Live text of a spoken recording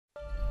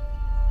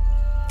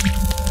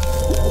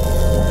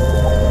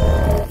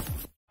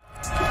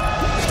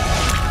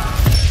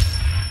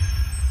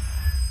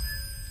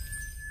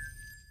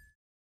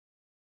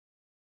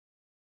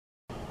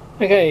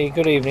Okay,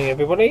 good evening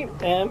everybody.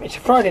 It's a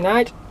Friday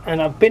night and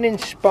I've been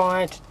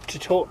inspired to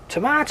talk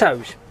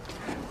tomatoes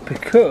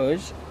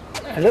because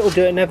a little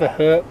dirt never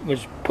hurt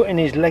was putting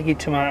his leggy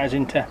tomatoes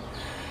into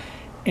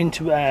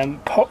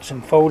pots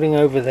and folding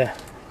over the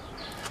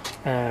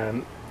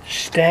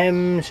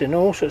stems and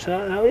all sorts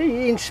of that.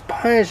 It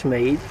inspires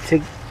me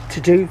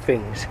to do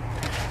things.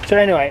 So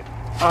anyway,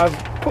 I've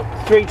put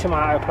 3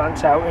 tomato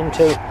plants out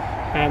into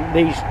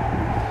these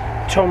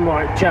Tom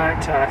Wright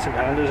giant tomato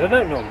planters. I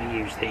don't normally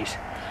use these,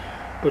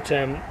 but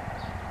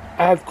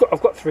I've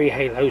got 3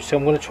 halos, so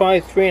I'm going to try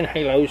 3 in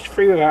halos,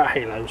 3 without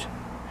halos.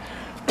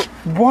 But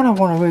what I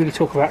want to really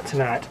talk about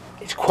tonight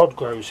is quad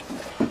grows.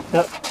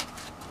 Now,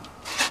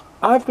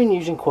 I've been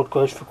using quad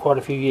grows for quite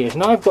a few years,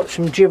 and I've got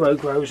some duo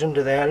grows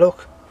under there.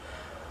 Look,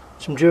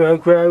 some duo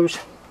grows,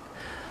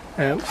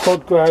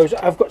 quad grows.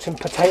 I've got some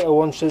potato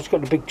ones, so it's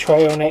got a big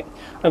tray on it.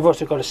 I've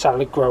also got a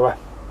salad grower.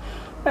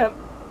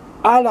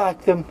 I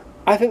like them.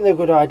 I think they're a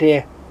good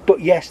idea, but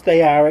yes,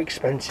 they are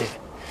expensive.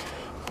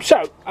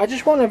 So I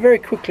just want to very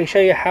quickly show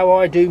you how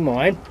I do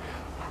mine.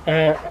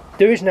 There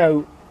is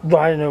no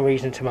rhyme or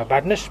reason to my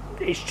badness.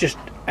 It's just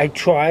a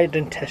tried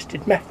and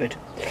tested method.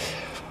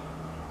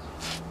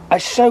 I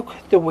soak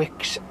the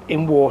wicks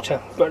in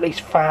water for at least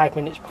 5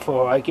 minutes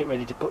before I get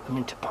ready to put them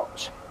into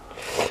pots.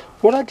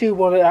 What I do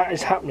while that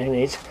is happening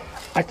is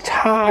I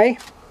tie,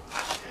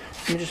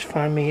 let me just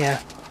find me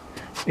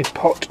my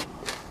pot,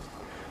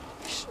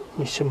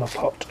 my summer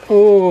pot.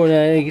 Oh,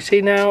 now you can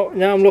see now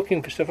I'm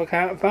looking for stuff, I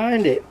can't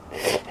find it.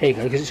 Here you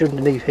go, because it's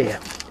underneath here.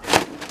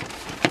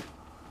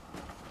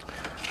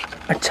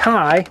 I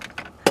tie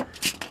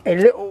a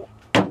little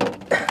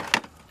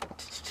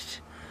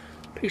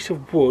piece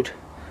of wood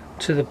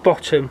to the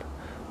bottom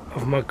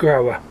of my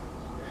grower.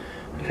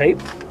 Okay,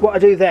 what I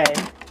do then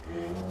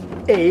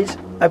is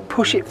I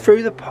push it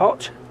through the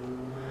pot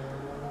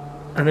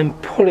and then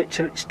pull it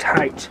till it's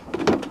tight.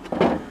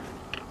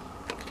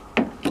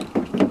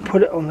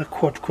 Put it on the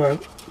quad grow,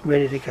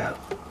 ready to go.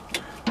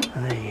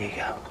 And there you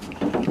go.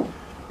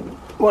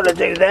 What I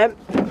do then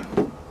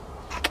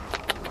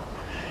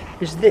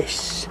is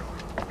this.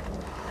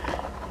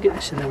 Get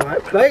this in the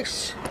right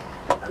place.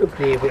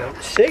 Hopefully you'll be able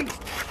to see.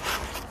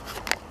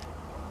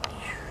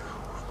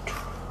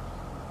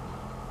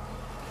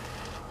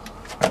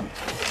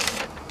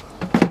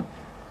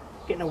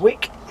 Getting a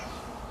wick,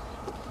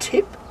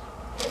 tip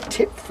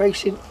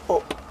facing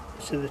up,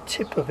 so the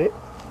tip of it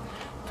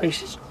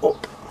faces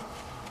up.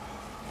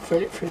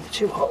 Thread it through the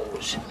 2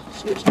 holes,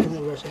 so it's in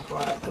the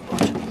reservoir at the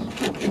bottom.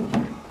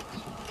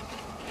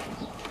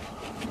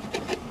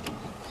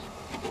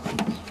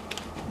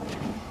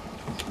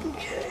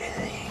 Okay,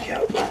 there you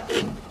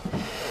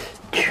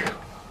go.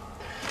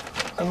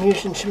 I'm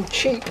using some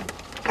cheap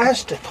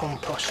Asda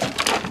compost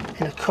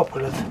in a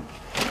couple of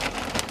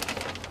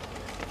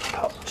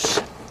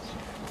pots.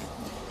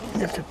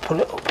 You have to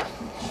pull it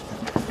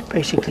up.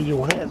 Basically you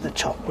want it at the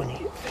top when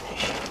you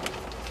finish.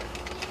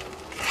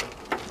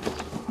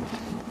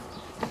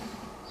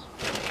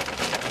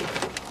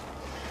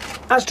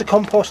 Asda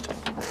compost,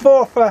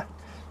 4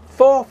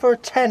 for a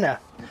tenner.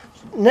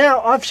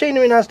 Now I've seen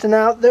them in Asda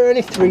now, they're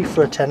only 3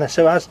 for a tenner,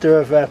 so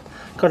Asda have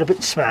got a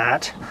bit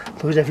smart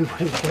because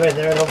everybody was going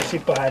there and obviously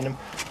buying them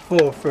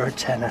 4 for a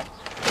tenner.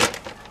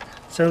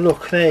 So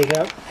look, there you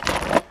go.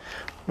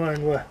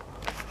 Mine were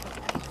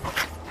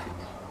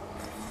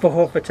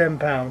 4 for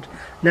 £10.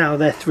 Now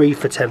they're 3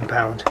 for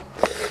 £10.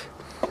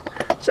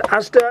 So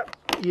Asda,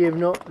 you've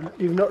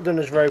not done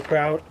us very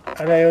proud,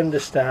 and I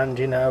understand,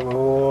 you know, we're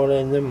all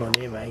in the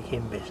money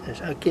making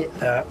business. I get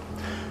that,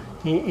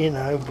 you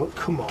know, but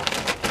come on.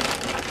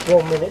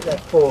 1 minute they're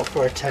 4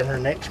 for a tenner,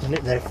 next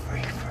minute they're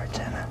 3 for a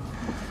tenner.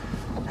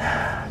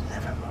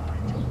 Never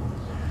mind.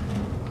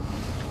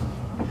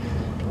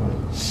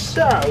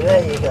 So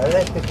there you go.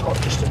 There's my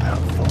pot just about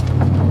full.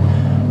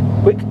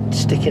 Wick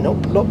sticking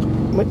up. Look,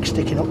 wick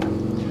sticking up.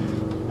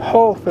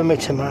 Hole for my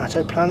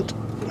tomato plant.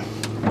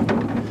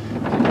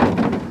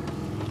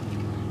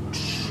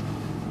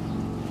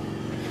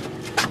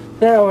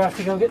 Now we'll have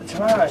to go get the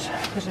tomatoes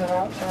because they're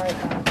outside.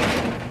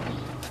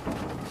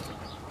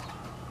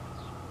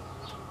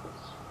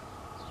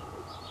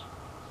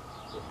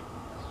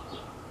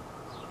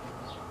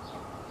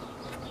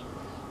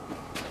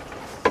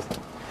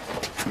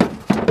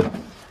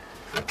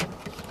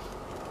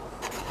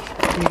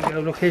 Here you go,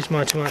 look, here's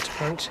my tomato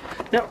plants.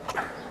 Now,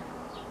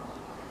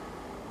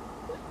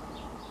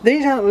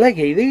 these aren't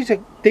leggy, these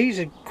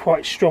are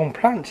quite strong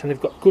plants and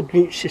they've got good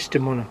root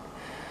system on them.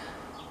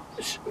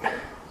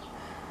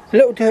 A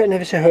little dirt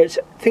never so hurts.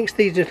 Thinks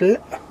these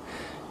are.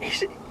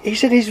 He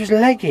said his was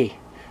leggy,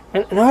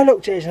 and I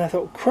looked at his and I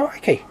thought,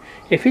 crikey,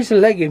 if he's a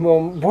leggy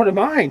one, what am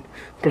I?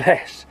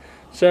 Bless.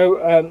 So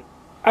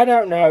I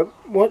don't know.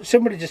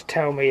 Somebody just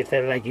tell me if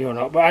they're leggy or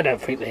not, but I don't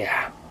think they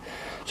are.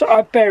 So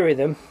I bury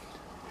them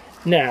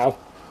now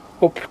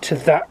up to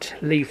that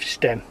leaf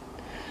stem.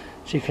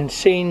 So you can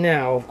see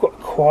now I've got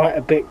quite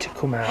a bit to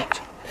come out.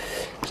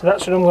 So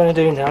that's what I'm going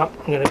to do now.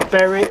 I'm going to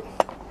bury it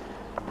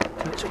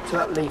till it's up to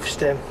that leaf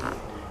stem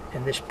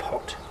in this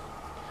pot.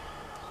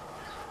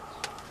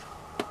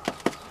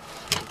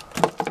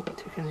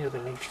 the other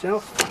leaf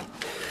still.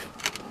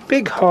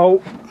 Big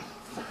hole,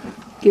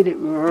 get it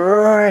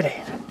right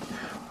in,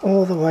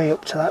 all the way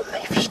up to that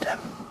leaf stem.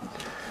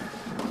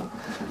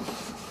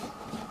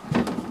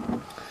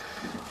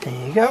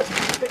 There you go,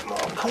 a bit more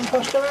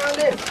compost around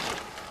it.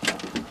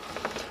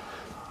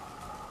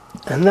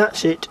 And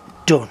that's it,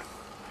 done.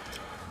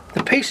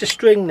 The piece of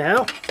string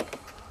now,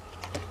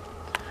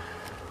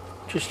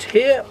 just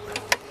here,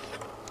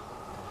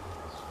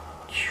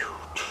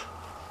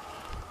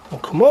 will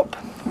come up.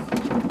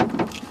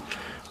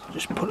 I'll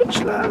just pull it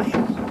slowly.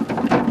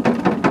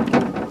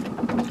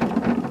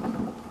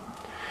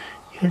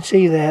 You can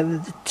see there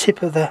that the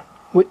tip of the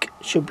wick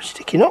should be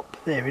sticking up.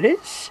 There it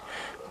is,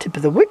 tip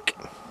of the wick.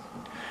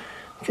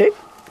 Okay,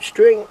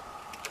 string,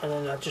 and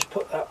then I'll just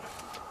put that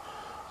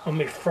on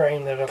my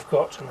frame that I've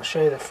got, and I'll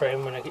show you the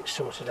frame when I get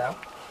sorted out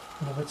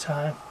another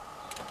time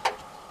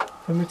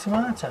for my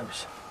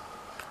tomatoes.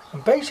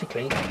 And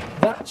basically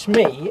that's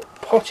me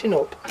potting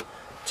up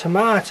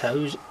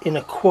tomatoes in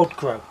a quad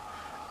grow,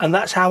 and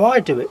that's how I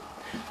do it.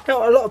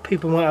 Now a lot of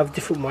people might have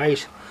different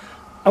ways.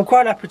 I'm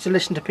quite happy to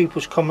listen to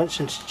people's comments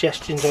and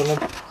suggestions on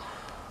them.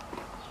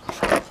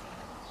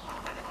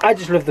 I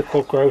just love the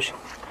quad grows.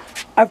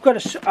 I've got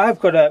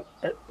a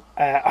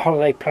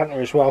holiday planter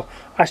as well.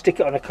 I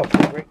stick it on a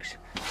couple of bricks,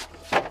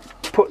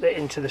 put it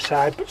into the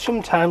side, but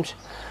sometimes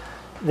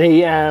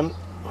the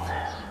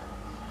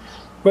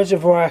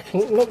reservoir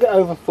can not get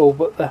over full,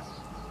 but the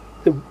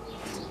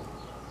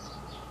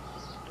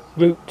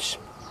roots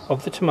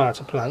of the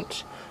tomato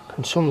plants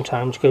can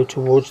sometimes go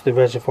towards the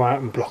reservoir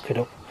and block it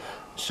up,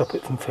 stop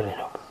it from filling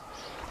up.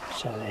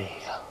 So there you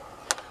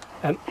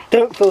go.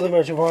 Don't fill the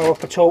reservoir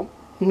up at all,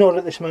 not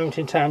at this moment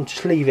in time.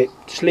 Just leave it,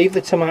 just leave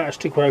the tomatoes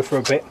to grow for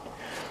a bit.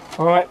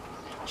 Alright,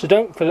 so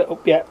don't fill it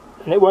up yet,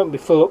 and it won't be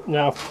full up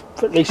now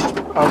for at least,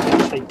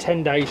 I'll say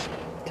 10 days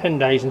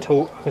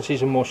until I can see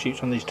some more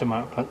shoots on these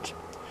tomato plants.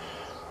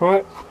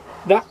 Right,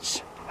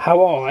 that's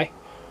how I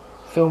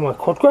fill my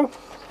quad grow.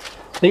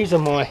 These are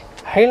my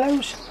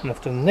halos, and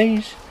I've done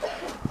these.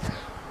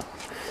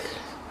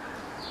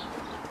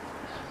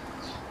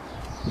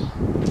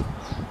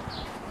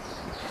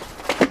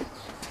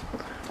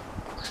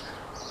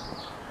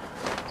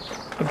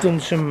 I've done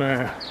some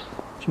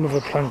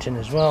other planting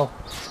as well.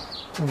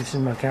 And this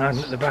is my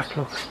garden at the back,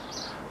 look.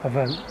 I've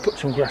put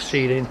some grass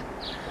seed in.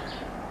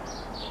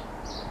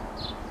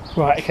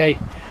 Right, okay.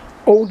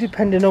 All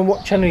depending on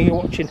what channel you're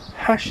watching.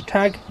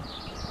 Hashtag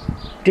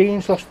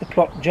Dean's Lost the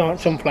Plot Giant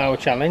Sunflower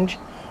Challenge,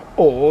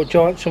 or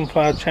Giant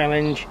Sunflower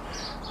Challenge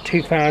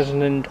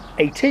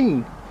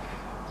 2018.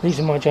 These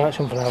are my giant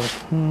sunflowers.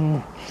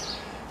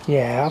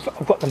 Yeah,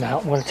 I've got them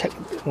out. I'm going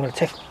to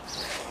take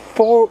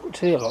 4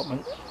 to the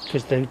allotment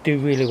because they do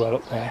really well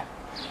up there,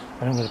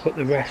 and I'm going to put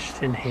the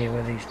rest in here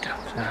where these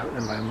ducks are at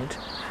the moment.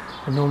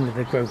 And normally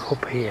they grow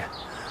up here.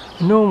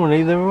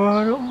 Normally they're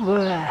right up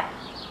there.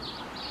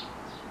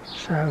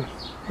 So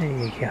there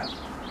you go.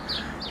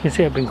 You can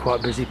see I've been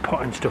quite busy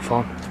potting stuff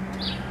on,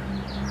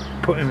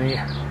 putting the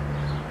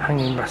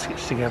hanging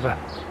baskets together.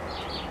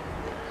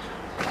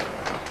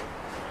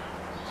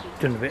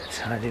 Done a bit of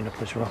tidying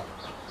up as well.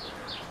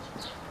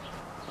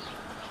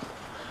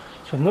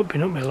 So I've not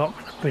been up my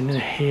allotment, I've been in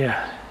here.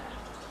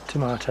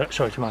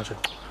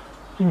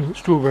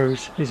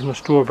 Strawberries. These are my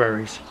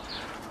strawberries.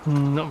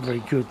 Not very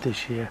good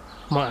this year.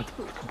 Might have to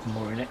put a couple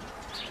more in it.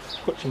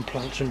 Put some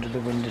plants under the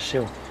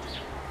windowsill,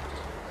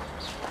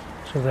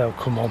 so they'll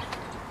come on.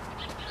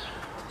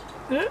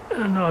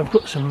 And I've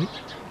got some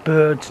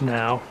birds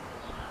now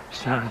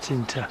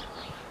starting to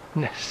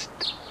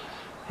nest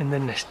in the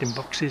nesting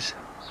boxes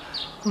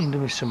under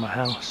my summer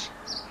house,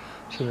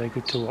 so they're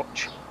good to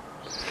watch.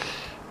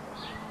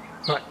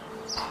 Right,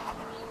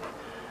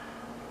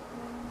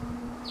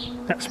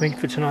 that's me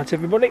for tonight,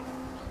 everybody.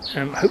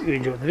 Hope you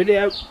enjoyed the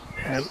video.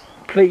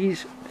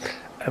 Please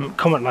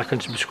comment, like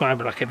and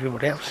subscribe like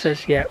everybody else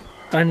says. Yeah,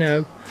 I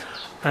know.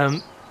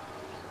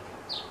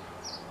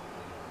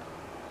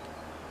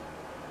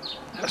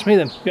 That's me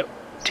then. Yep.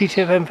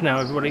 TTFN for now,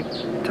 everybody.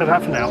 Ta-ta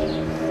for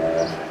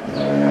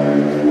now.